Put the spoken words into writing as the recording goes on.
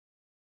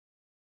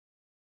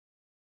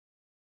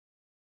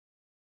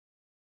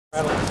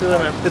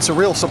It's a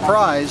real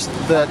surprise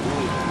that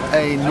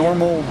a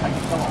normal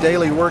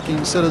daily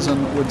working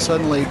citizen would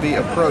suddenly be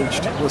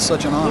approached with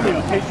such an honor.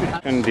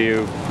 And do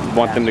you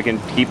want them to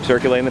keep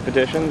circulating the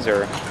petitions,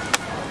 or?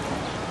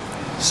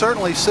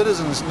 Certainly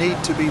citizens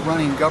need to be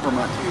running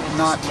government,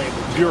 not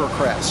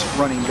bureaucrats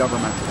running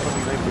government.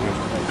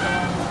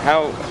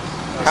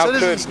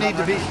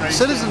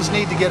 Citizens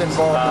need to get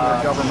involved in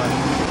their government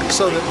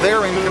so that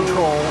they're in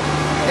control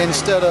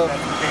instead of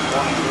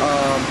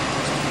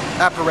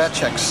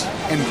apparatchiks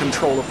in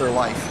control of their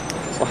life.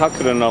 Well, how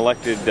could an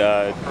elected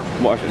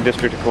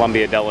District of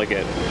Columbia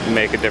delegate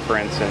make a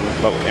difference in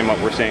what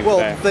we're seeing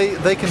today? Well,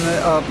 they can.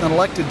 An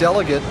elected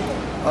delegate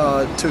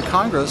to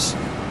Congress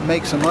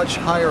makes a much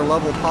higher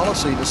level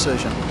policy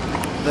decision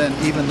than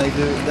even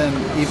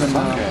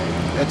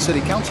at city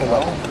council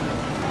level.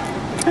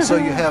 So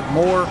you have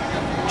more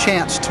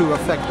chance to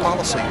affect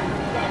policy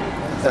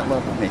at that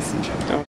level.